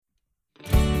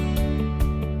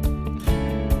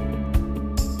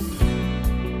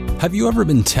Have you ever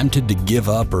been tempted to give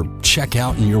up or check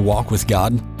out in your walk with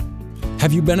God?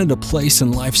 Have you been at a place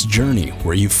in life's journey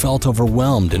where you felt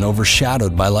overwhelmed and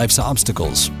overshadowed by life's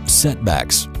obstacles,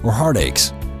 setbacks, or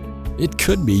heartaches? It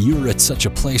could be you are at such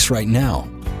a place right now,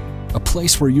 a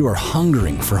place where you are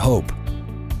hungering for hope.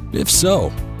 If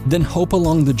so, then Hope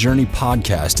Along the Journey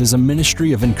podcast is a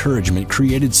ministry of encouragement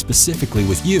created specifically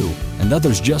with you and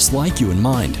others just like you in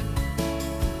mind.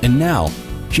 And now,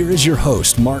 here is your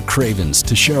host, Mark Cravens,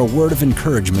 to share a word of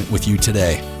encouragement with you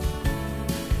today.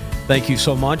 Thank you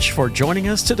so much for joining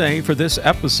us today for this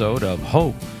episode of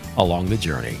Hope Along the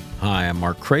Journey. Hi, I'm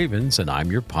Mark Cravens, and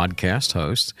I'm your podcast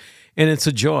host, and it's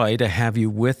a joy to have you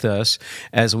with us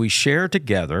as we share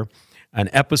together an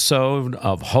episode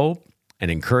of hope and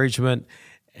encouragement,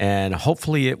 and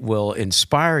hopefully it will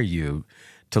inspire you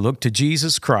to look to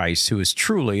Jesus Christ, who is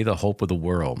truly the hope of the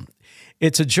world.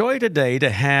 It's a joy today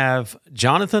to have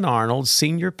Jonathan Arnold,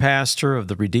 senior pastor of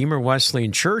the Redeemer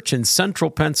Wesleyan Church in Central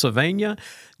Pennsylvania.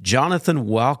 Jonathan,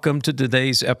 welcome to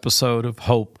today's episode of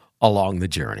Hope Along the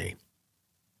Journey.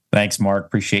 Thanks, Mark.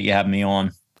 Appreciate you having me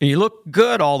on. You look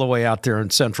good all the way out there in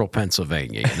Central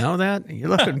Pennsylvania. You know that? You're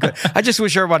looking good. I just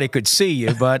wish everybody could see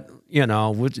you, but, you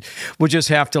know, we'll just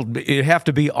have to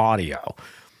be audio.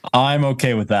 I'm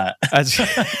okay with that.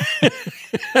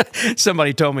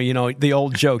 Somebody told me, you know, the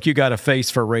old joke, you got a face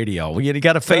for radio. You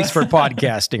got a face for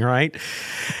podcasting, right?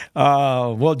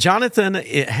 Well, Jonathan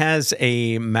has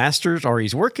a master's, or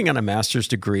he's working on a master's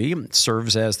degree,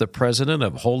 serves as the president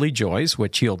of Holy Joys,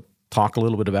 which he'll talk a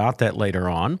little bit about that later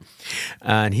on.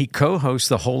 And he co-hosts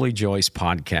the Holy Joys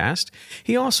podcast.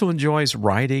 He also enjoys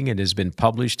writing and has been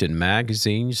published in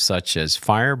magazines such as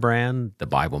Firebrand, The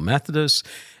Bible Methodist,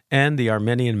 and the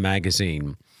Armenian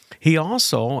Magazine. He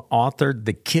also authored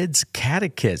The Kids'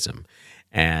 Catechism,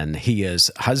 and he is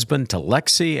husband to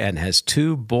Lexi and has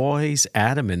two boys,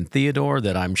 Adam and Theodore,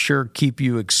 that I'm sure keep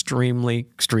you extremely,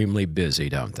 extremely busy,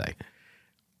 don't they?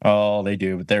 Oh, they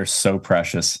do, but they're so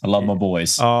precious. I love my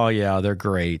boys. Oh, yeah, they're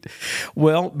great.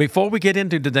 Well, before we get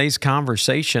into today's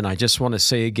conversation, I just want to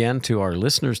say again to our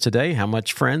listeners today how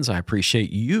much, friends, I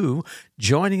appreciate you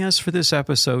joining us for this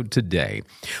episode today.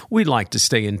 We'd like to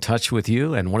stay in touch with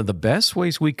you, and one of the best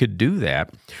ways we could do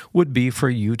that would be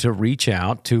for you to reach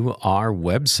out to our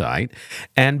website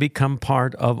and become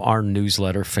part of our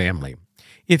newsletter family.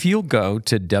 If you'll go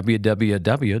to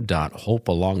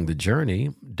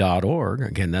www.hopealongthejourney.org,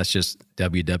 again, that's just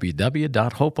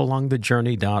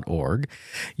www.hopealongthejourney.org,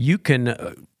 you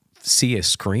can see a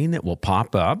screen that will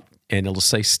pop up, and it'll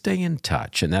say, stay in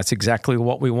touch. And that's exactly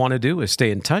what we want to do, is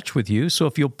stay in touch with you. So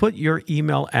if you'll put your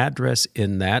email address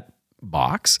in that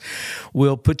box,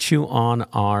 we'll put you on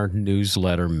our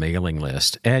newsletter mailing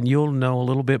list, and you'll know a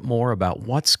little bit more about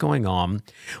what's going on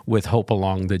with Hope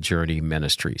Along the Journey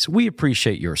Ministries. We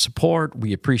appreciate your support.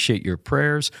 We appreciate your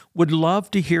prayers. Would love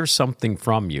to hear something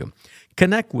from you.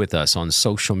 Connect with us on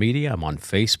social media. I'm on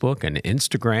Facebook and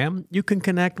Instagram. You can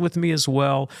connect with me as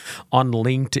well on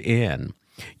LinkedIn.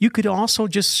 You could also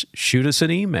just shoot us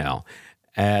an email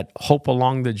at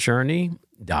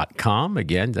hopealongthejourney.com.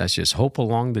 Again, that's just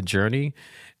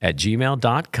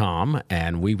hopealongthejourney@gmail.com,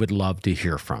 and we would love to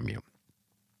hear from you.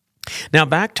 Now,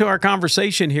 back to our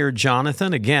conversation here,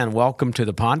 Jonathan. Again, welcome to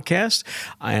the podcast.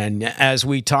 And as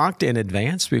we talked in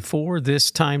advance before this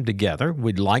time together,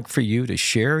 we'd like for you to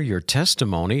share your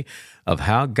testimony of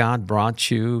how God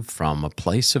brought you from a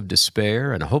place of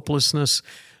despair and hopelessness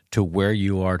to where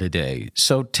you are today.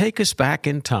 So take us back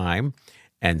in time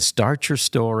and start your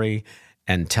story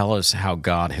and tell us how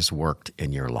God has worked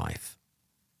in your life.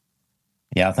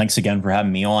 Yeah, thanks again for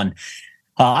having me on.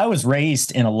 I was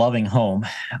raised in a loving home.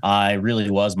 I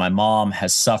really was. My mom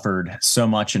has suffered so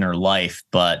much in her life,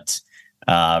 but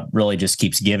really just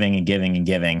keeps giving and giving and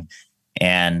giving.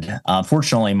 And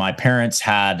unfortunately, my parents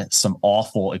had some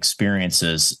awful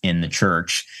experiences in the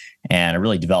church, and I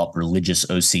really developed religious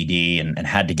OCD and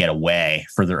had to get away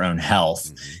for their own health.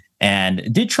 Mm-hmm.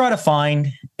 And did try to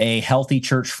find a healthy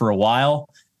church for a while.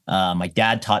 My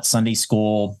dad taught Sunday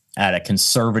school at a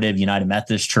conservative United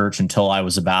Methodist church until I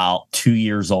was about 2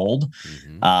 years old.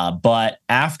 Mm-hmm. But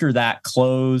after that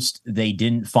closed, they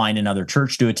didn't find another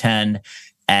church to attend.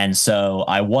 And so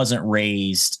I wasn't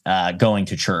raised going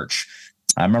to church.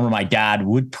 I remember my dad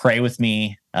would pray with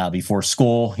me before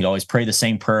school. He'd always pray the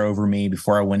same prayer over me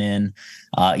before I went in.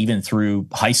 Even through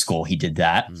high school, he did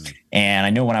that. Mm. And I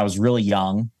know when I was really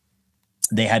young,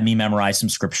 they had me memorize some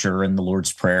scripture and the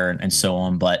Lord's Prayer and so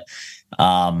on. But,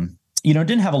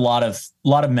 didn't have a lot of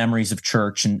memories of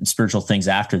church and spiritual things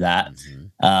after that.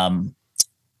 Mm-hmm.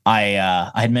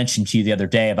 I had mentioned to you the other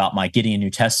day about my Gideon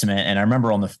New Testament, and I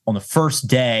remember on the first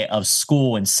day of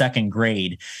school in second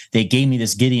grade, they gave me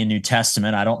this Gideon New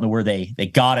Testament. I don't know where they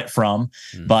got it from,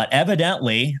 but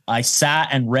evidently I sat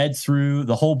and read through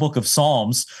the whole book of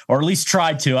Psalms, or at least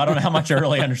tried to. I don't know how much I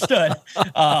really understood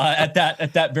at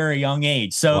that very young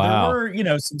age. So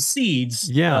there were some seeds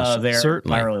there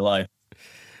certainly. in my early life.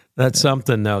 That's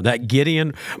something, though. That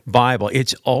Gideon Bible,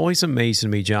 it's always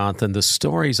amazing to me, Jonathan, the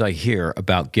stories I hear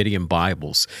about Gideon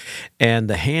Bibles and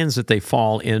the hands that they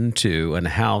fall into and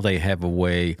how they have a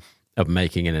way of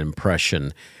making an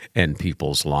impression in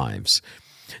people's lives.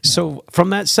 So from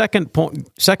that second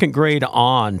grade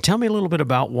on, tell me a little bit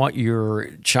about what your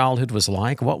childhood was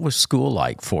like. What was school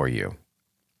like for you?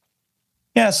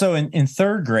 Yeah, so in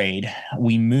third grade,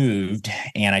 we moved,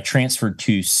 and I transferred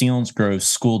to Selinsgrove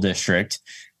School District.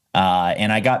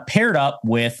 And I got paired up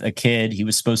with a kid. He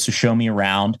was supposed to show me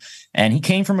around, and he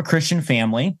came from a Christian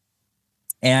family.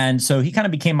 And so he kind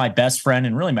of became my best friend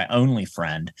and really my only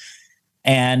friend.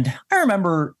 And I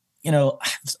remember,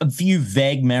 a few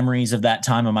vague memories of that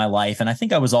time of my life. And I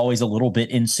think I was always a little bit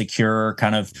insecure,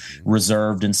 kind of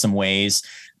reserved in some ways.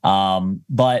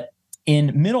 But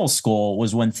in middle school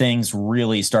was when things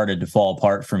really started to fall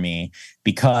apart for me,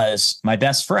 because my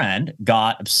best friend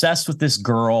got obsessed with this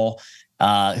girl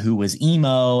who was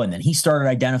emo, and then he started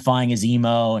identifying as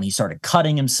emo, and he started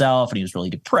cutting himself, and he was really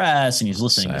depressed, and he was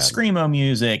listening to screamo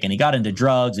music, and he got into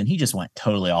drugs, and he just went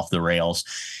totally off the rails.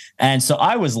 And so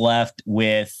I was left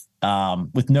with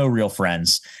no real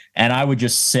friends, and I would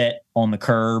just sit on the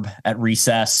curb at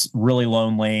recess, really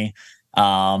lonely,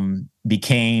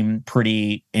 became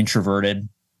pretty introverted,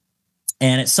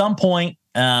 and at some point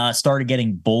started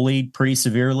getting bullied pretty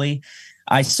severely.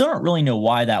 I still don't really know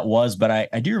why that was, but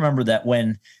I do remember that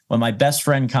when my best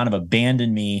friend kind of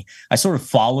abandoned me, I sort of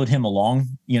followed him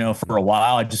along, for a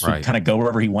while. I just would kind of go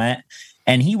wherever he went.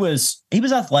 And he was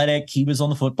athletic. He was on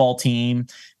the football team.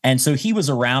 And so he was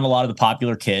around a lot of the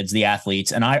popular kids, the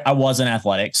athletes. And I wasn't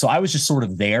athletic. So I was just sort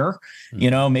of there,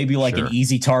 maybe like an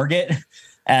easy target.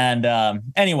 And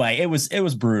anyway, it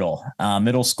was brutal.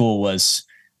 Middle school was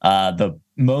the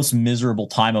most miserable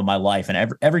time of my life.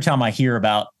 And every time I hear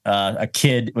about a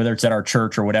kid, whether it's at our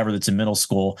church or whatever, that's in middle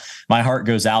school, my heart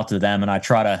goes out to them, and I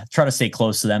try to stay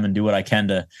close to them and do what I can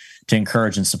to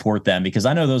encourage and support them, because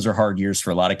I know those are hard years for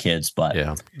a lot of kids. But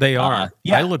yeah, they are.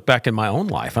 I look back in my own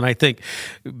life, and I think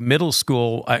middle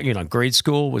school, grade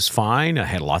school was fine. I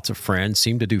had lots of friends,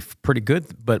 seemed to do pretty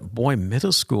good. But boy,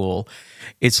 middle school,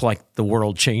 it's like the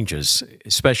world changes,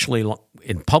 especially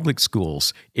in public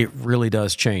schools. It really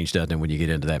does change, doesn't it, when you get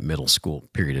into that middle school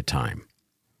period of time?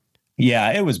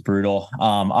 Yeah, it was brutal.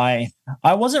 I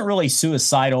wasn't really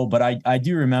suicidal, but I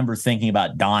do remember thinking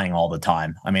about dying all the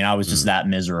time. I mean, I was just that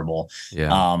miserable.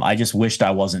 Yeah. I just wished I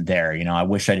wasn't there. I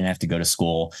wish I didn't have to go to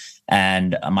school.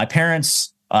 And my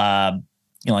parents, like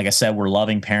I said, were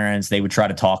loving parents. They would try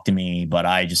to talk to me, but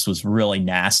I just was really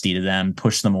nasty to them,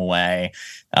 pushed them away,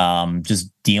 just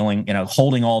dealing,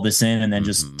 holding all this in and then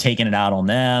just taking it out on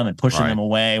them and pushing them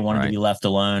away, wanting to be left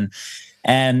alone.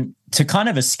 And to kind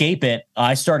of escape it,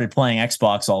 I started playing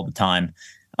Xbox all the time.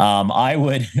 I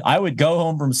would go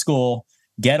home from school,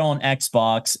 get on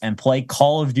Xbox, and play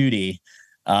Call of Duty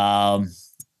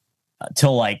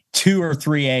till like 2 or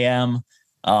 3 a.m.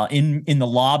 In the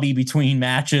lobby between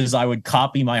matches. I would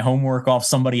copy my homework off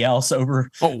somebody else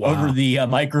over the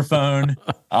microphone.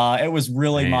 It was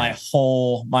really my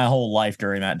whole life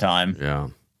during that time. Yeah.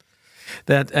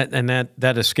 That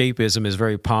escapism is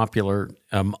very popular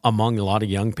among a lot of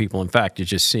young people. In fact, you're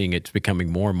just seeing it's becoming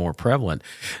more and more prevalent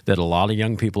that a lot of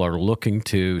young people are looking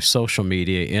to social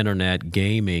media, internet,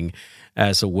 gaming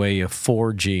as a way of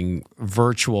forging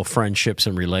virtual friendships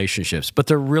and relationships. But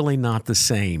they're really not the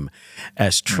same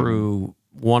as true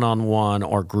one-on-one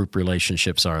or group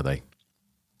relationships, are they?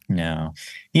 No.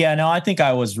 Yeah, no, I think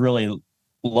I was really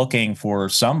looking for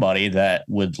somebody that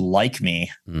would like me.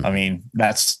 I mean,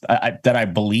 that I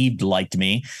believed liked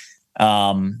me.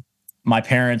 My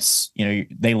parents,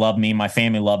 they love me. My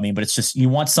family loved me, but it's just, you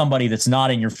want somebody that's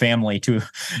not in your family to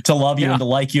love you and to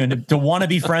like you and to want to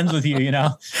be friends with you.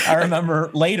 I remember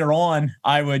later on,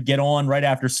 I would get on right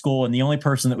after school, and the only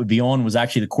person that would be on was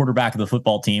actually the quarterback of the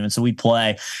football team. And so we'd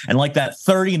play. And like that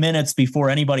 30 minutes before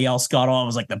anybody else got on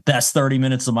was like the best 30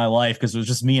 minutes of my life, because it was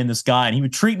just me and this guy, and he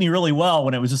would treat me really well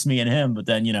when it was just me and him. But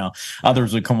then,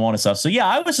 others would come on and stuff. So yeah,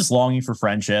 I was just longing for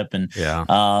friendship and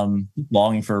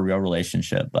longing for a real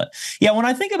relationship. But yeah, when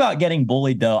I think about getting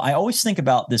bullied, though, I always think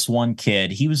about this one kid.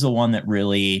 He was the one that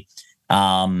really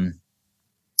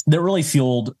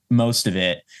fueled most of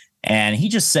it. And he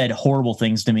just said horrible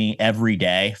things to me every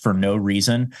day for no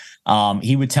reason.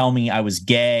 He would tell me I was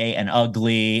gay and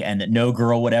ugly and that no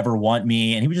girl would ever want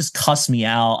me. And he would just cuss me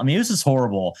out. I mean, it was just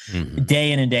horrible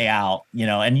day in and day out,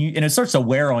 and it starts to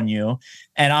wear on you.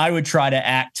 And I would try to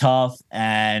act tough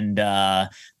and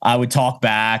I would talk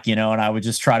back, and I would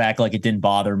just try to act like it didn't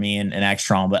bother me and act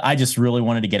strong. But I just really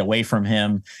wanted to get away from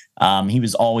him. He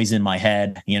was always in my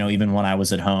head, even when I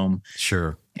was at home.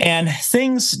 Sure. And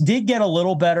things did get a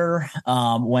little better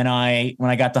when I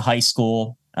got to high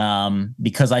school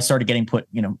because I started getting put,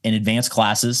 in advanced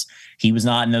classes. He was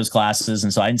not in those classes,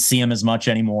 and so I didn't see him as much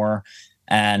anymore.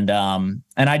 And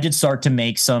I did start to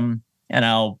make some,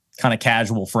 kind of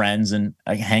casual friends and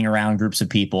hang around groups of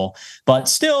people, but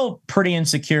still pretty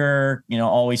insecure.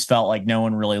 Always felt like no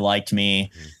one really liked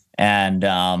me, and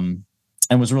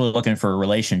was really looking for a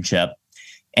relationship.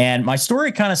 And my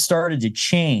story kind of started to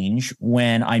change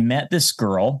when I met this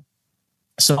girl.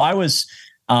 So I was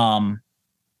kind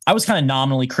of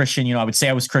nominally Christian. I would say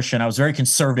I was Christian. I was very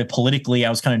conservative politically. I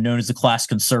was kind of known as the class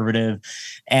conservative.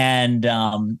 And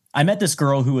I met this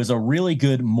girl who was a really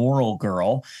good moral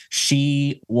girl.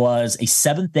 She was a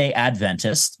Seventh-day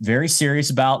Adventist, very serious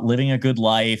about living a good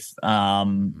life,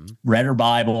 read her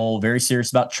Bible, very serious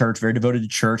about church, very devoted to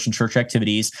church and church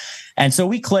activities. And so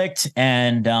we clicked.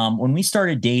 And when we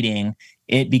started dating,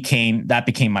 that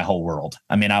became my whole world.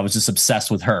 I mean, I was just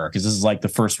obsessed with her because this is like the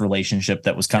first relationship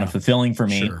that was kind of fulfilling for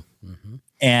me. Sure. Mm-hmm.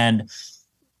 And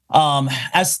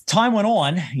as time went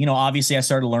on, obviously I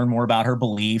started to learn more about her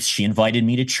beliefs. She invited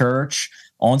me to church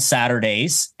on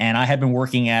Saturdays, and I had been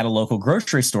working at a local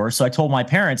grocery store. So I told my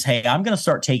parents, hey, I'm going to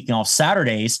start taking off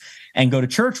Saturdays and go to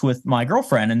church with my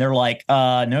girlfriend. And they're like,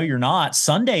 no, you're not.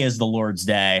 Sunday is the Lord's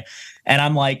day. And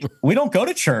I'm like, we don't go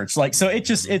to church. So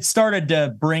it started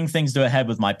to bring things to a head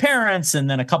with my parents. And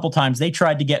then a couple times they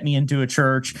tried to get me into a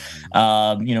church,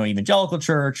 evangelical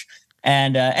church.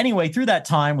 And anyway, through that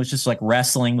time was just like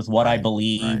wrestling with what I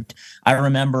believed. Right. I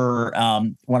remember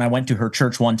when I went to her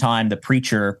church one time, the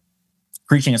preacher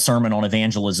preaching a sermon on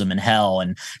evangelism and hell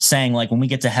and saying, like, when we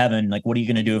get to heaven, like, what are you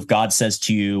going to do if God says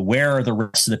to you, where are the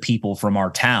rest of the people from our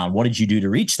town? What did you do to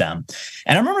reach them?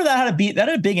 And I remember that had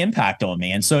a big impact on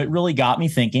me. And so it really got me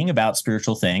thinking about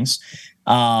spiritual things.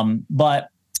 But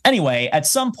anyway, at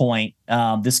some point,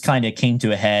 this kind of came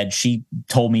to a head. She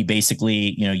told me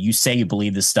basically, you say you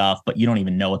believe this stuff, but you don't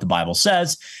even know what the Bible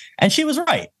says. And she was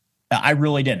right. I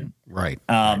really didn't. Right.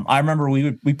 I remember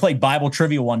we played Bible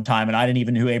trivia one time, and I didn't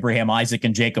even know who Abraham, Isaac,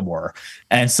 and Jacob were.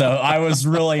 And so I was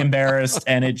really embarrassed,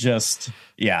 and it just,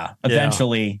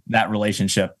 eventually that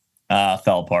relationship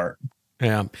fell apart.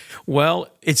 Yeah. Well,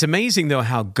 it's amazing, though,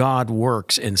 how God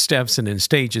works in steps and in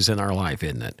stages in our life,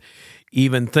 isn't it?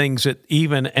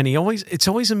 It's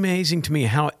always amazing to me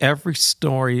how every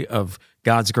story of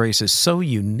God's grace is so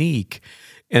unique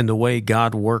in the way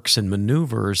God works and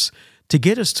maneuvers to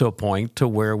get us to a point to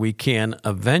where we can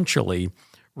eventually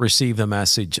receive the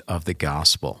message of the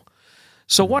gospel.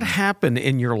 So what happened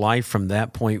in your life from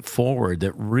that point forward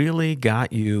that really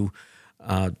got you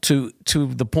to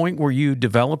the point where you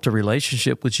developed a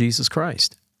relationship with Jesus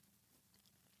Christ?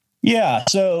 Yeah.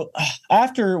 So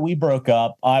after we broke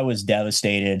up, I was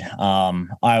devastated.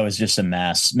 I was just a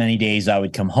mess. Many days I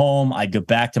would come home, I'd go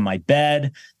back to my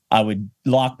bed, I would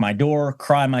lock my door,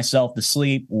 cry myself to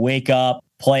sleep, wake up,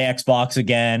 play Xbox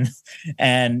again,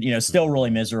 and, still really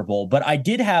miserable. But I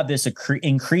did have this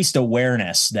increased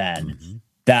awareness then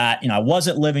that, I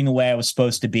wasn't living the way I was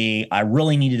supposed to be. I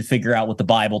really needed to figure out what the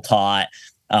Bible taught,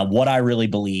 what I really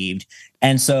believed.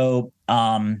 And so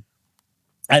I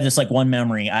had this one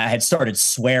memory. I had started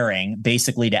swearing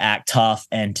basically to act tough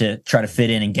and to try to fit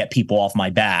in and get people off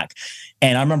my back.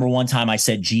 And I remember one time I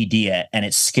said GD it, and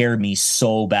it scared me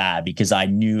so bad because I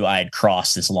knew I had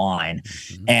crossed this line,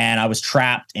 and I was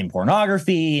trapped in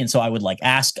pornography. And so I would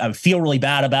I would feel really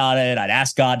bad about it. I'd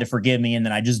ask God to forgive me, and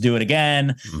then I'd just do it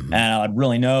again. And I'd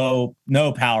really no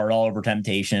power at all over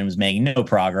temptation. It was making no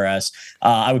progress.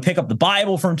 I would pick up the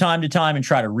Bible from time to time and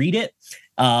try to read it.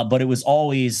 But it was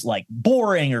always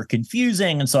boring or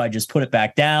confusing. And so I just put it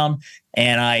back down,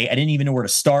 and I didn't even know where to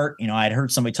start. I had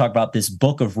heard somebody talk about this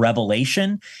book of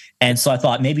Revelation. And so I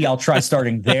thought maybe I'll try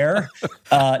starting there.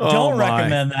 Don't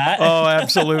recommend that. Oh,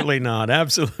 absolutely not.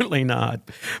 Absolutely not.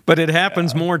 But it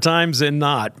happens more times than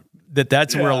not.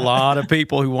 That's where a lot of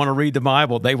people who want to read the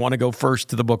Bible, they want to go first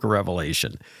to the book of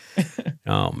Revelation.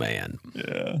 Oh, man.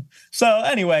 Yeah. So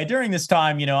anyway, during this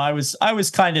time, I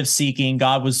was kind of seeking.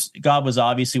 God was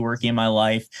obviously working in my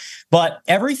life, but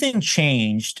everything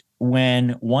changed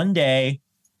when one day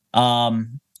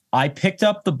I picked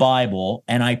up the Bible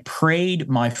and I prayed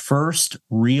my first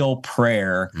real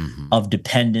prayer of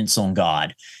dependence on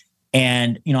God.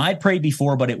 And, I'd prayed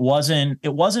before, but it wasn't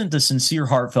the sincere,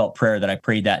 heartfelt prayer that I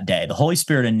prayed that day. The Holy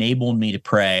Spirit enabled me to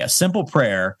pray a simple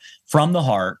prayer from the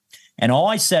heart. And all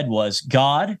I said was,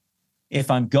 God, if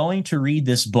I'm going to read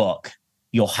this book,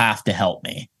 you'll have to help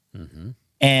me. Mm-hmm.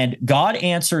 And God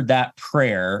answered that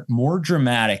prayer more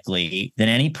dramatically than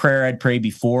any prayer I'd prayed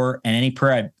before and any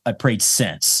prayer I prayed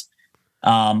since.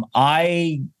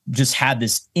 I just had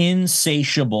this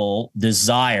insatiable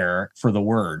desire for the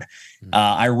word.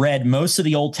 I read most of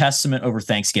the Old Testament over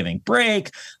Thanksgiving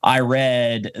break. I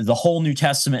read the whole New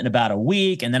Testament in about a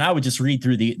week, and then I would just read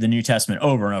through the New Testament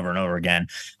over and over and over again.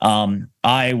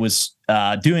 I was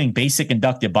doing basic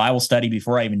inductive Bible study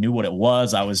before I even knew what it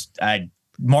was. I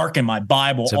marking my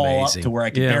Bible all up to where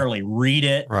I could barely read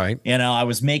it. Right. I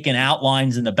was making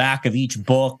outlines in the back of each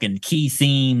book and key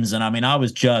themes. And I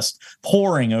was just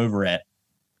poring over it.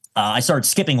 I started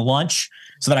skipping lunch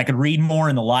so that I could read more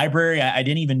in the library. I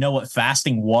didn't even know what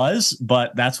fasting was,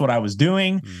 but that's what I was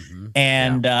doing. Mm-hmm.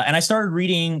 And I started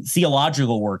reading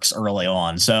theological works early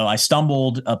on. So I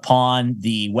stumbled upon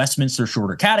the Westminster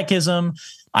Shorter Catechism.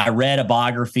 I read a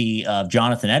biography of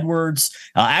Jonathan Edwards.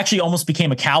 I actually almost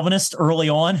became a Calvinist early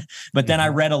on, but then I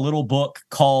read a little book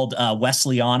called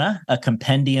Wesleyana, a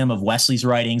compendium of Wesley's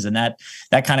writings, and that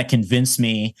kind of convinced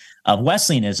me of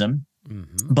Wesleyanism.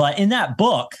 Mm-hmm. But in that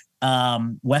book,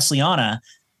 Wesleyana,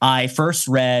 I first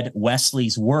read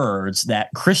Wesley's words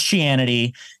that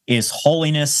Christianity is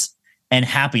holiness and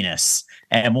happiness.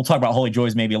 And we'll talk about holy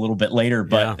joys maybe a little bit later,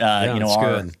 but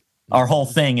our whole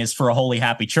thing is for a holy,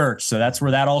 happy church. So that's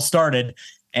where that all started.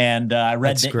 And I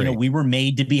read that, we were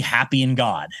made to be happy in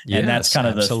God. Yes, and that's kind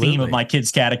of the theme of my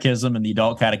kids' catechism and the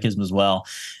adult catechism as well.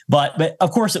 But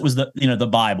of course it was the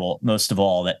Bible most of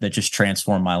all that just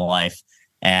transformed my life.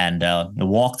 And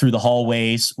walk through the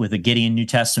hallways with a Gideon New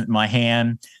Testament in my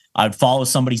hand. I'd follow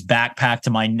somebody's backpack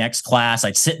to my next class.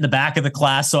 I'd sit in the back of the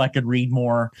class so I could read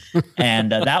more.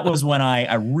 And that was when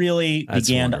I really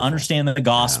began to understand the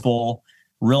gospel,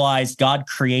 realized God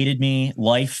created me.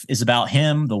 Life is about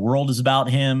him. The world is about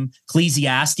him.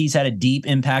 Ecclesiastes had a deep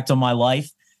impact on my life.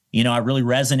 I really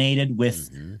resonated with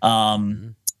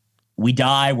we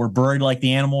die, we're buried like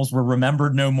the animals, we're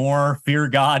remembered no more, fear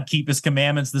God, keep his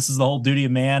commandments, this is the whole duty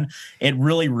of man. It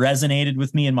really resonated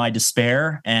with me in my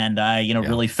despair, and I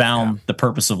really found the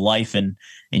purpose of life in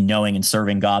knowing and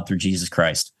serving God through Jesus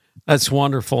Christ. That's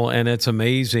wonderful, and it's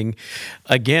amazing.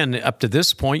 Again, up to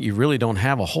this point, you really don't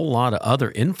have a whole lot of other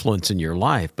influence in your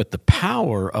life, but the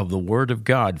power of the Word of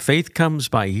God. Faith comes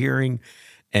by hearing,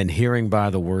 and hearing by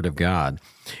the Word of God.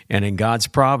 And in God's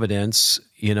providence,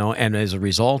 and as a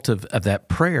result of that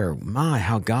prayer,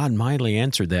 how God mightily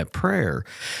answered that prayer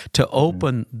to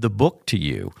open the book to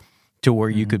you, to where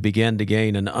you could begin to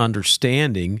gain an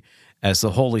understanding as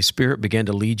the Holy Spirit began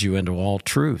to lead you into all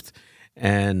truth.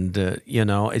 And,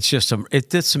 it's just,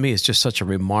 this to me is just such a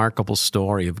remarkable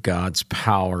story of God's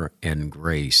power and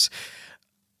grace.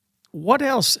 What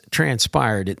else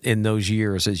transpired in those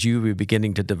years as you were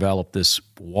beginning to develop this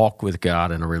walk with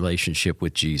God and a relationship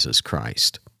with Jesus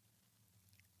Christ?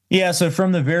 Yeah, so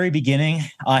from the very beginning,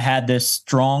 I had this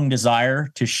strong desire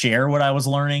to share what I was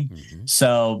learning. Mm-hmm.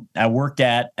 So I worked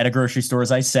at a grocery store,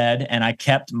 as I said, and I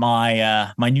kept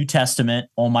my New Testament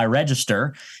on my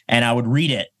register, and I would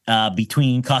read it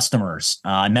between customers.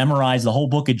 I memorized the whole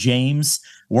book of James,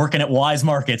 working at Wise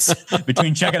Markets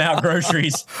between checking out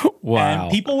groceries. Wow.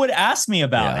 And people would ask me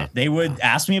about it. They would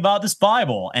ask me about this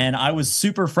Bible, and I was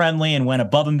super friendly and went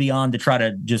above and beyond to try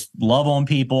to just love on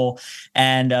people.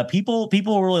 And people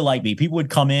really liked me. People would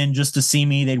come in just to see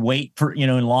me. They'd wait for, in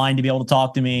line to be able to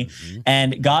talk to me. Mm-hmm.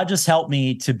 And God just helped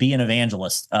me to be an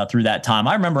evangelist through that time.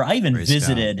 I remember I even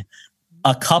visited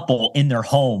a couple in their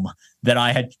home that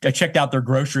I checked out their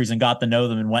groceries and got to know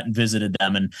them and went and visited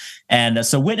them. And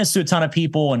so witnessed to a ton of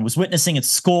people and was witnessing at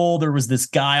school. There was this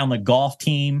guy on the golf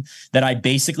team that I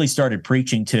basically started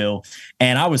preaching to.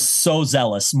 And I was so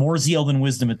zealous, more zeal than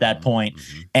wisdom at that point.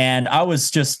 Mm-hmm. And I was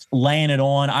just laying it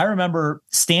on. I remember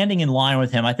standing in line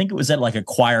with him. I think it was at like a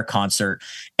choir concert.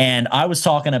 And I was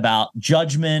talking about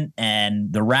judgment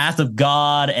and the wrath of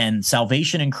God and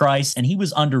salvation in Christ. And he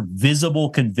was under visible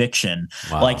conviction.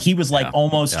 Wow. Like he was like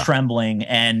almost trembling.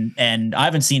 And I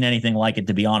haven't seen anything like it,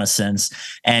 to be honest, since.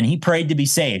 And he prayed to be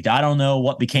saved. I don't know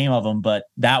what became of him, but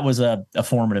that was a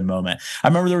formative moment. I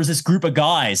remember there was this group of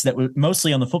guys that were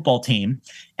mostly on the football team,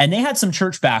 and they had some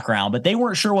church background, but they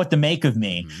weren't sure what to make of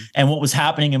me and what was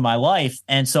happening in my life.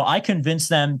 And so I convinced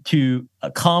them to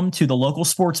come to the local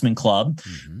sportsman club,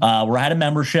 where I had a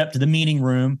membership, to the meeting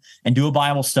room and do a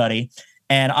Bible study.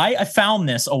 And I found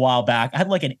this a while back. I had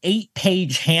like an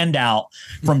 8-page handout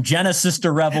from Genesis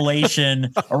to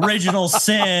Revelation, original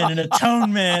sin and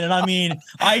atonement. And I mean,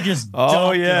 I just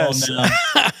dumped it on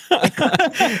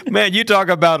them. Man, you talk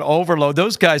about overload.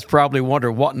 Those guys probably wonder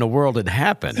what in the world had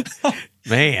happened.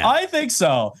 Man. I think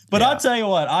so. But I'll tell you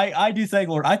what, I do thank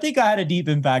Lord. I think I had a deep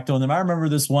impact on them. I remember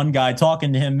this one guy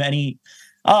talking to him it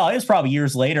was probably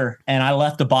years later. And I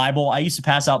left a Bible. I used to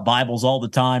pass out Bibles all the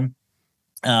time.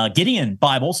 Gideon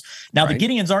Bibles. Now, the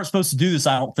Gideons aren't supposed to do this,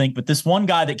 I don't think, but this one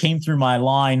guy that came through my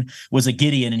line was a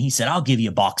Gideon, and he said, I'll give you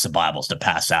a box of Bibles to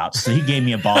pass out. So he gave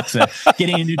me a box of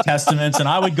Gideon New Testaments, and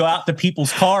I would go out to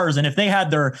people's cars, and if they had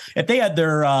their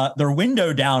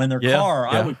window down in their car,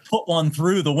 I would put one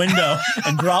through the window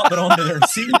and drop it onto their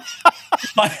seat.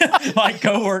 My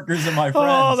coworkers and my friends.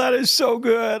 Oh, that is so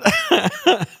good.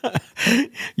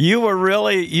 You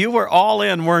were all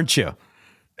in, weren't you?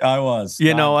 I was.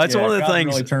 That's one of the God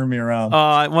things really turned me around.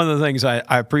 One of the things I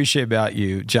appreciate about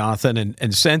you, Jonathan,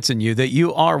 and sensing you, that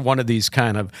you are one of these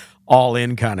kind of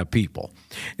all-in kind of people.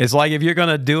 It's like if you're going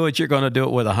to do it, you're going to do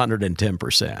it with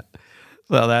 110%.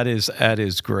 Well, that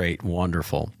is great,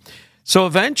 wonderful. So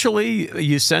eventually,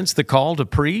 you sense the call to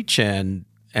preach, and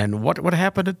what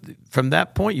happened from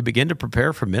that point? You begin to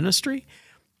prepare for ministry.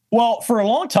 Well, for a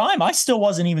long time, I still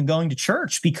wasn't even going to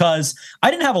church because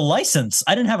I didn't have a license.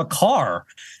 I didn't have a car.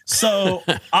 So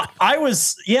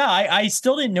I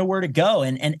still didn't know where to go.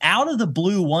 And out of the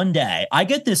blue one day, I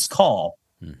get this call,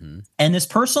 and this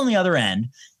person on the other end,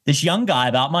 this young guy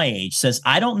about my age, says,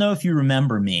 I don't know if you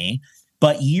remember me,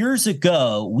 but years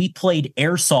ago, we played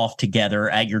airsoft together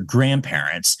at your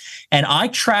grandparents', and I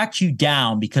tracked you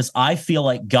down because I feel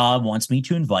like God wants me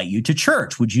to invite you to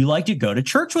church. Would you like to go to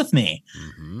church with me?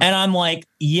 And I'm like,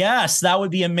 yes, that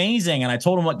would be amazing. And I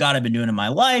told him what God had been doing in my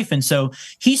life. And so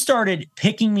he started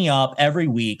picking me up every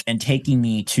week and taking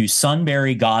me to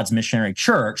Sunbury God's Missionary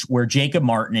Church, where Jacob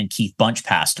Martin and Keith Bunch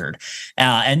pastored.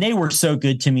 And they were so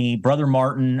good to me. Brother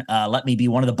Martin let me be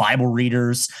one of the Bible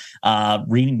readers,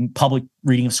 public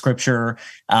reading of scripture.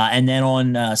 And then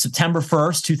on September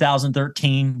 1st,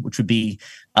 2013, which would be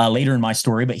later in my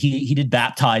story, but he did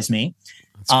baptize me.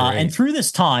 And through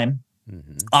this time,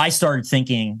 I started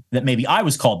thinking that maybe I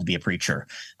was called to be a preacher.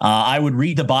 I would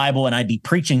read the Bible and I'd be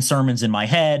preaching sermons in my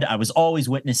head. I was always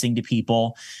witnessing to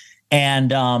people.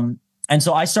 And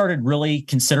so I started really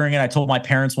considering it. I told my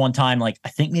parents one time, like, I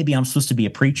think maybe I'm supposed to be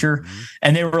a preacher.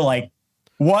 And they were like,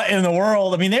 what in the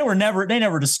world? I mean, they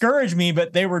never discouraged me,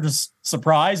 but they were just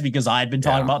surprised because I had been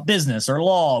talking about business or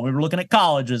law. We were looking at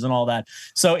colleges and all that.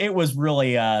 So it was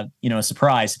really, a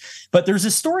surprise. But there's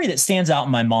a story that stands out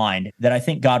in my mind that I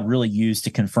think God really used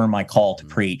to confirm my call to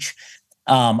preach.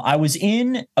 I was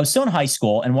still in high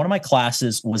school, and one of my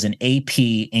classes was an AP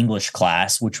English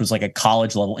class, which was like a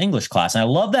college level English class. And I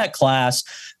loved that class.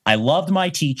 I loved my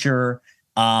teacher.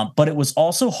 But it was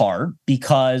also hard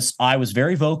because I was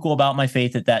very vocal about my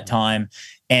faith at that time,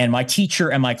 and my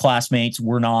teacher and my classmates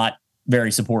were not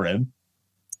very supportive.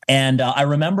 And I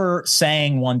remember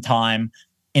saying one time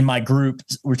in my group,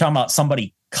 we were talking about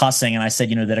somebody cussing, and I said,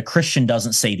 that a Christian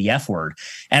doesn't say the F word.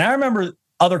 And I remember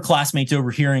other classmates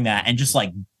overhearing that and just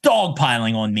like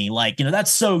dogpiling on me, like,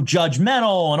 that's so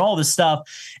judgmental and all this stuff.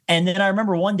 And then I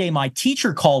remember one day my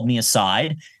teacher called me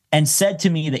aside and said to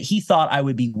me that he thought I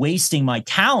would be wasting my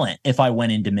talent if I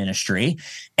went into ministry,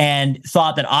 and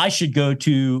thought that I should go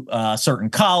to a certain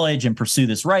college and pursue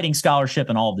this writing scholarship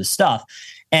and all of this stuff.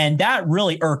 And that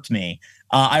really irked me.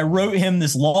 I wrote him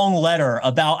this long letter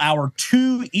about our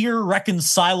two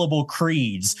irreconcilable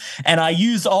creeds. And I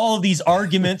used all of these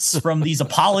arguments from these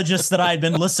apologists that I had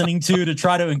been listening to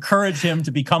try to encourage him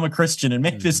to become a Christian and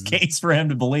make this case for him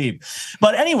to believe.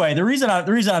 But anyway, the reason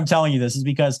I'm telling you this is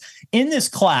because in this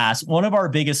class, one of our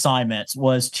big assignments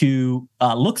was to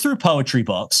look through poetry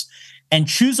books and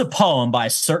choose a poem by a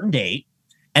certain date.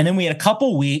 And then we had a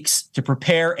couple weeks to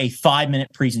prepare a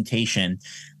 5-minute presentation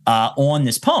on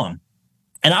this poem.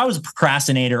 And I was a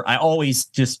procrastinator. I always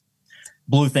just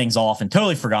blew things off and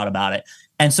totally forgot about it.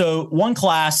 And so one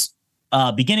class,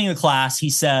 beginning of the class,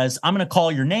 he says, I'm going to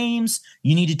call your names.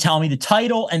 You need to tell me the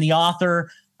title and the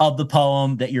author of the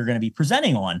poem that you're going to be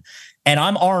presenting on. And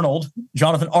I'm Arnold,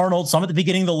 Jonathan Arnold. So I'm at the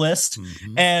beginning of the list.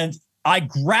 And I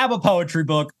grab a poetry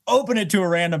book, open it to a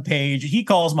random page. He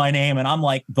calls my name, and I'm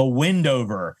like, The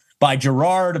Windover by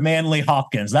Gerard Manley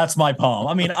Hopkins. That's my poem.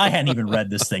 I mean, I hadn't even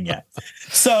read this thing yet.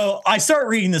 So I start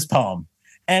reading this poem,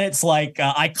 and it's like,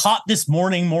 I caught this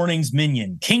morning's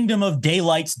minion, kingdom of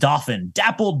daylight's dauphin,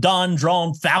 dappled dawn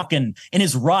drawn falcon in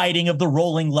his riding of the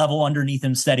rolling level underneath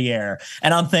him steady air.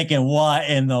 And I'm thinking, what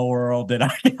in the world did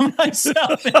I get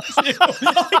myself into?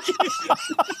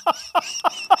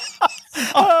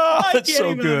 I That's can't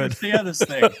so even good. understand this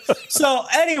thing. So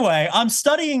anyway, I'm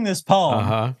studying this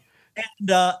poem,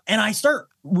 and I start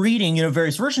reading,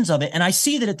 various versions of it, and I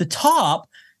see that at the top,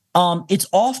 there's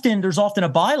often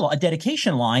a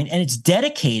dedication line, and it's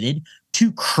dedicated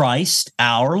to Christ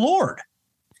our Lord.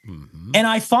 Mm-hmm. And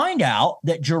I find out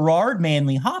that Gerard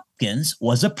Manley Hopkins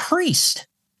was a priest.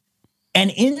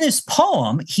 And in this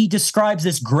poem, he describes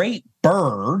this great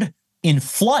bird in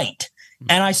flight.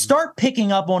 And I start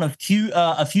picking up on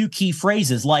a few key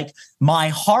phrases like my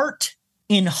heart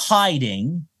in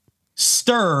hiding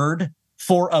stirred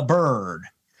for a bird.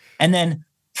 And then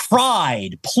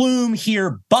pride, plume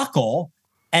here buckle,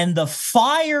 and the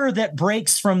fire that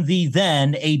breaks from thee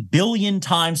then a billion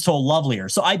times told lovelier.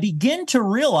 So I begin to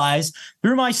realize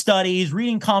through my studies,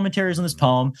 reading commentaries on this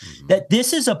poem, that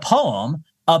this is a poem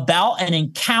about an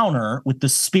encounter with the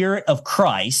Spirit of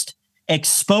Christ,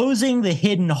 exposing the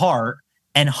hidden heart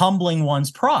and humbling one's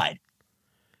pride.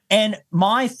 And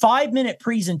my 5-minute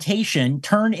presentation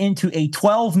turned into a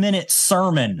 12-minute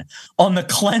sermon on the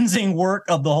cleansing work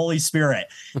of the Holy Spirit.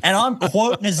 And I'm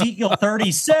quoting Ezekiel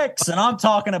 36, and I'm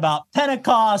talking about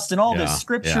Pentecost and all this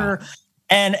scripture.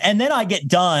 Yeah. And then I get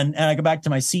done, and I go back to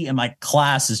my seat, and my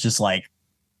class is just like,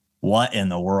 what in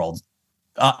the world?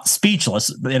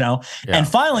 Speechless, Yeah. And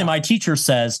finally, my teacher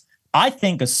says, I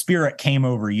think a spirit came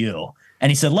over you. And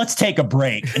he said, let's take a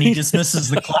break. And he dismisses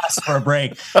the class for a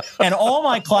break. And all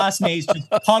my classmates just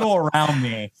huddle around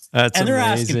me. That's and they're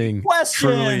amazing. asking me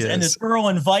questions. And this girl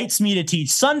invites me to teach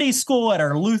Sunday school at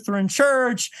our Lutheran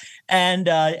church. And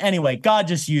anyway, God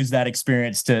just used that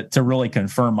experience to really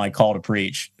confirm my call to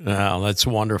preach. Oh, that's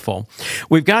wonderful.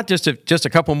 We've got just a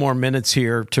couple more minutes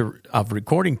here of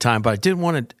recording time, but I did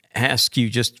want to ask you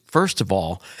just first of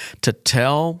all to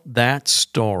tell that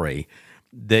story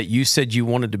that you said you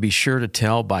wanted to be sure to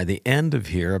tell by the end of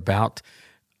here about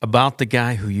the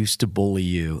guy who used to bully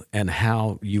you and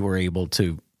how you were able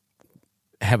to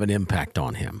have an impact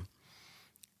on him.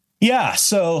 Yeah.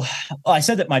 So I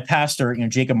said that my pastor,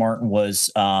 Jacob Martin was,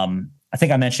 I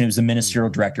think I mentioned he was the ministerial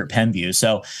director at Penview.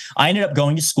 So I ended up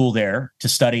going to school there to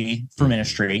study for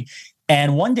ministry.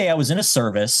 And one day I was in a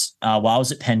service while I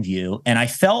was at Penview, and I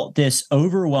felt this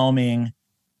overwhelming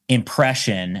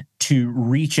impression to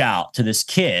reach out to this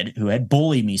kid who had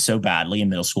bullied me so badly in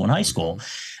middle school and high school.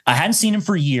 I hadn't seen him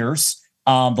for years.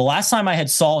 The last time I had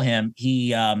saw him,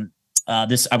 I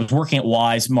was working at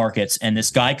Wise Markets, and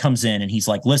this guy comes in and he's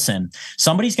like, listen,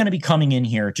 somebody's going to be coming in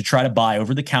here to try to buy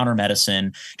over-the-counter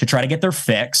medicine to try to get their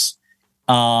fix.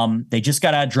 They just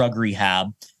got out of drug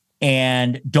rehab,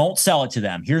 and don't sell it to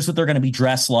them. Here's what they're going to be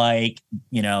dressed like.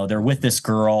 They're with this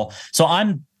girl. So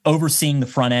I'm overseeing the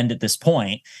front end at this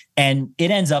point, and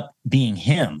it ends up being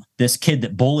him, this kid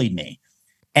that bullied me.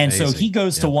 And Amazing. So he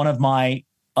goes to one of my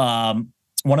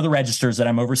one of the registers that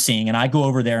I'm overseeing, and I go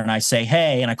over there and I say,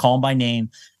 hey, and I call him by name,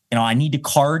 I need to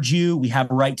card you. We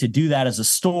have a right to do that as a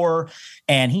store.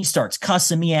 And he starts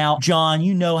cussing me out. John,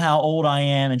 you know how old I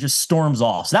am, and just storms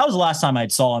off. So that was the last time I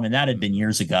saw him, and that had been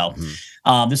years ago.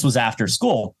 This was after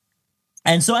school.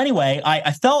 And so anyway,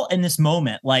 I felt in this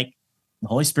moment like the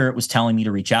Holy Spirit was telling me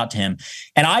to reach out to him,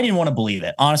 and I didn't want to believe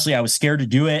it. Honestly, I was scared to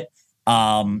do it.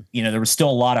 There was still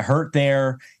a lot of hurt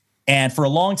there. And for a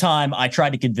long time, I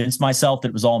tried to convince myself that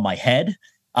it was all in my head.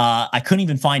 I couldn't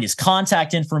even find his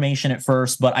contact information at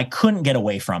first, but I couldn't get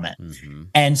away from it.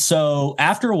 And so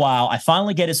after a while, I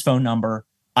finally get his phone number.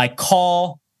 I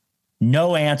call,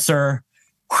 no answer.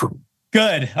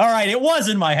 Good. All right. It was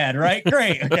in my head, right?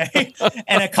 Great. Okay.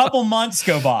 And a couple months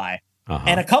go by.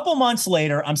 And a couple months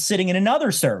later, I'm sitting in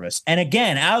another service. And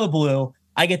again, out of the blue,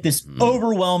 I get this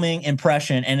overwhelming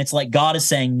impression. And it's like God is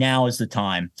saying, now is the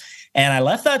time. And I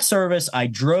left that service. I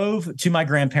drove to my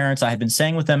grandparents. I had been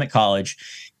staying with them at college.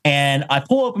 And I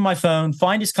pull open my phone,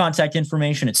 find his contact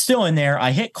information. It's still in there.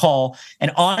 I hit call.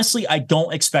 And honestly, I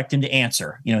don't expect him to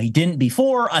answer. He didn't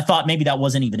before. I thought maybe that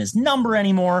wasn't even his number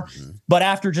anymore. But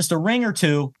after just a ring or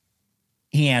two,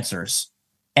 he answers.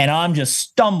 And I'm just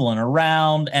stumbling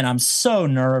around, and I'm so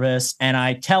nervous. And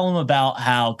I tell him about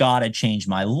how God had changed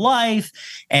my life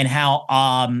and how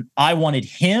I wanted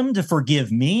him to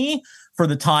forgive me for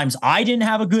the times I didn't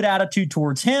have a good attitude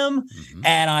towards him.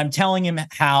 And I'm telling him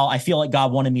how I feel like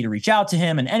God wanted me to reach out to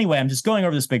him. And anyway, I'm just going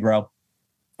over this big row,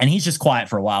 and he's just quiet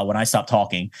for a while when I stop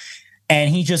talking. And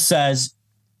he just says,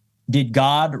 did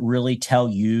God really tell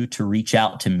you to reach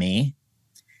out to me?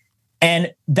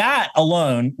 And that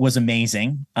alone was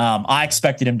amazing. I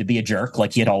expected him to be a jerk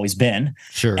like he had always been.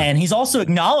 Sure. And he's also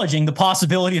acknowledging the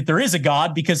possibility that there is a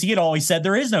God, because he had always said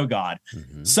there is no God.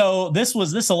 So this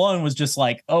alone was just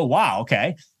like, oh, wow.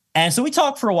 Okay. And so we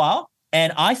talked for a while.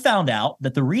 And I found out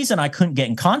that the reason I couldn't get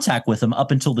in contact with him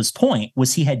up until this point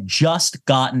was he had just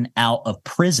gotten out of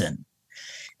prison.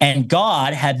 And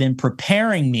God had been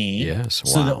preparing me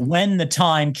so that when the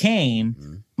time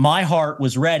came, my heart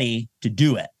was ready to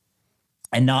do it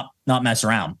and not mess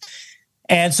around.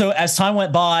 And so as time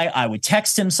went by, I would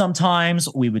text him sometimes,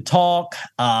 we would talk.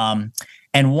 And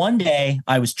one day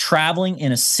I was traveling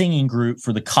in a singing group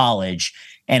for the college,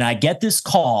 and I get this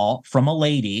call from a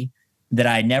lady that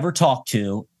I never talked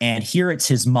to, and here it's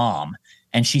his mom.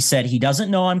 And she said, he doesn't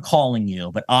know I'm calling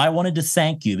you, but I wanted to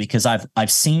thank you because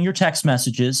I've seen your text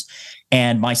messages,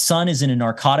 and my son is in a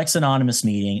Narcotics Anonymous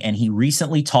meeting, and he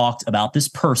recently talked about this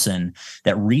person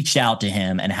that reached out to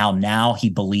him and how now he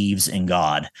believes in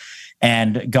God.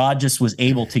 And God just was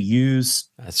able to use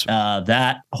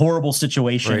that horrible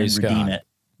situation and redeem it.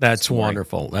 That's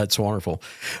wonderful. That's wonderful.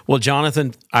 Well,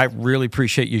 Jonathan, I really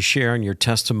appreciate you sharing your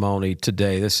testimony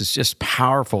today. This is just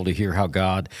powerful to hear how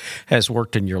God has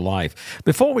worked in your life.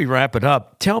 Before we wrap it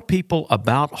up, tell people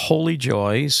about Holy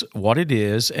Joys, what it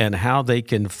is, and how they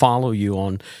can follow you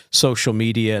on social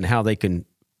media and how they can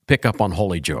pick up on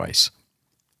Holy Joys.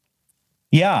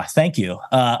 Yeah, thank you.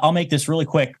 I'll make this really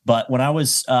quick, but when I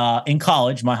was in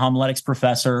college, my homiletics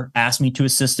professor asked me to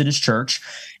assist at his church,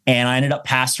 and I ended up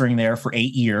pastoring there for 8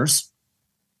 years.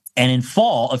 And in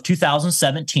fall of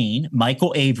 2017,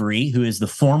 Michael Avery, who is the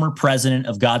former president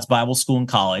of God's Bible School and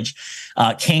College,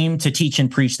 came to teach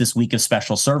and preach this week of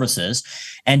special services.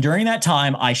 And during that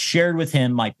time, I shared with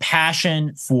him my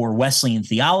passion for Wesleyan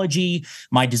theology,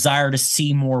 my desire to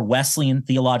see more Wesleyan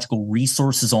theological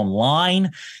resources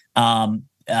online, and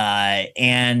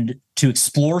to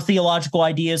explore theological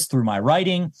ideas through my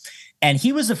writing. And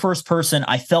he was the first person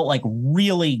I felt like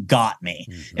really got me.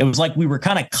 Mm-hmm. It was like we were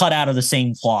kind of cut out of the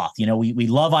same cloth. You know, we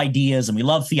love ideas and we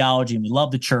love theology and we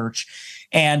love the church.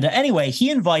 And anyway,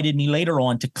 he invited me later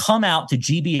on to come out to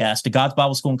GBS, to God's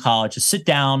Bible School and College, to sit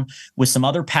down with some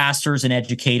other pastors and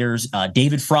educators.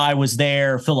 David Fry was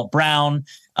there, Philip Brown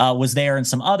was there, and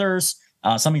some others.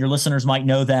 Some of your listeners might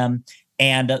know them.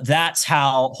 And that's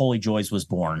how Holy Joys was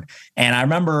born. And I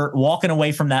remember walking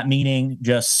away from that meeting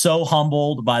just so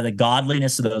humbled by the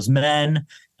godliness of those men,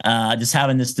 just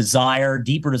having this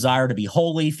deeper desire to be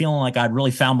holy, feeling like I'd really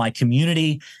found my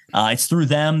community. It's through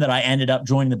them that I ended up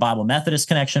joining the Bible Methodist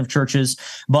Connection of Churches.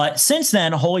 But since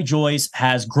then, Holy Joys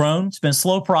has grown. It's been a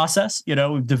slow process. You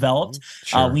know, we've developed.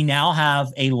 Sure. We now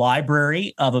have a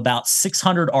library of about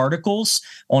 600 articles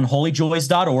on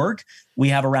holyjoys.org. We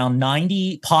have around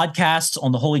 90 podcasts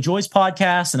on the Holy Joys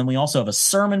podcast, and then we also have a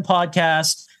sermon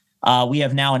podcast. We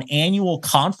have now an annual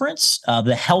conference,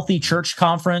 the Healthy Church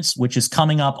Conference, which is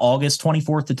coming up August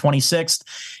 24th to 26th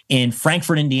in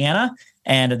Frankfort, Indiana.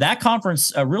 And that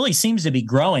conference really seems to be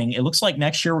growing. It looks like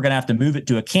next year we're going to have to move it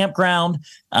to a campground.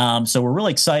 So we're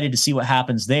really excited to see what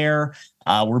happens there.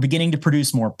 We're beginning to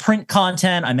produce more print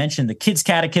content. I mentioned the Kids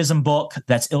Catechism book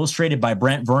that's illustrated by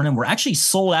Brent Vernon. We're actually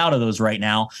sold out of those right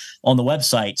now on the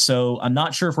website. So I'm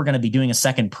not sure if we're going to be doing a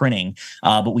second printing,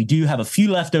 but we do have a few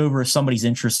left over. If somebody's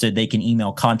interested, they can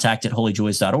email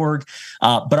contact@holyjoys.org.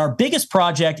 But our biggest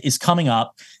project is coming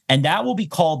up, and that will be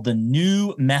called the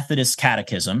New Methodist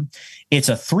Catechism. It's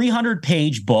a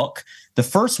 300-page book. The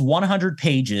first 100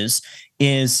 pages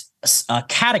is a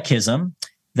catechism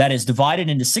that is divided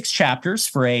into 6 chapters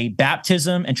for a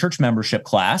baptism and church membership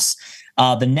class.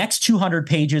 The next 200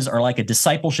 pages are like a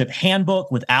discipleship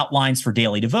handbook with outlines for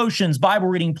daily devotions, Bible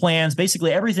reading plans,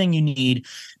 basically everything you need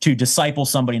to disciple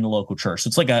somebody in the local church. So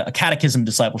it's like a catechism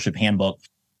discipleship handbook.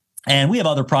 And we have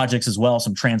other projects as well,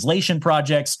 some translation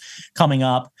projects coming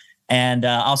up. And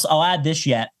I'll add this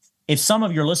yet. If some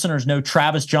of your listeners know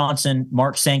Travis Johnson,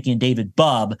 Mark Sankey, and David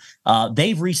Bubb,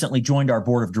 they've recently joined our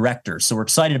board of directors. So we're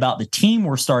excited about the team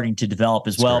we're starting to develop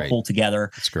as well, pull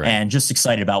together, and just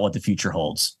excited about what the future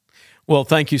holds. Well,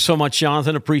 thank you so much,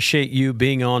 Jonathan. Appreciate you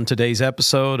being on today's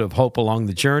episode of Hope Along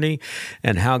the Journey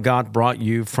and how God brought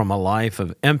you from a life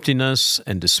of emptiness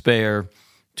and despair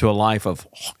to a life of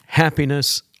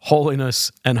happiness,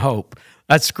 holiness, and hope.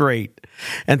 That's great.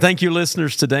 And thank you,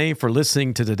 listeners, today for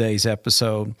listening to today's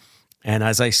episode. And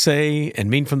as I say and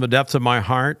mean from the depths of my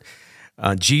heart,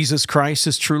 Jesus Christ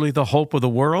is truly the hope of the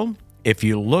world. If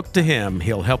you look to Him,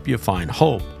 He'll help you find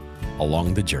hope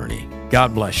along the journey.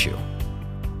 God bless you.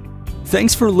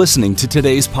 Thanks for listening to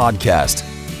today's podcast.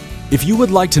 If you would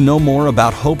like to know more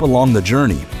about Hope Along the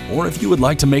Journey, or if you would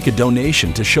like to make a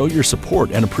donation to show your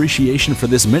support and appreciation for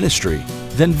this ministry,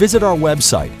 then visit our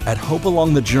website at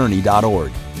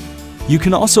hopealongthejourney.org. You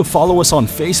can also follow us on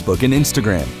Facebook and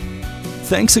Instagram.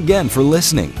 Thanks again for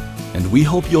listening, and we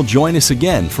hope you'll join us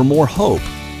again for more hope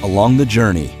along the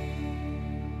journey.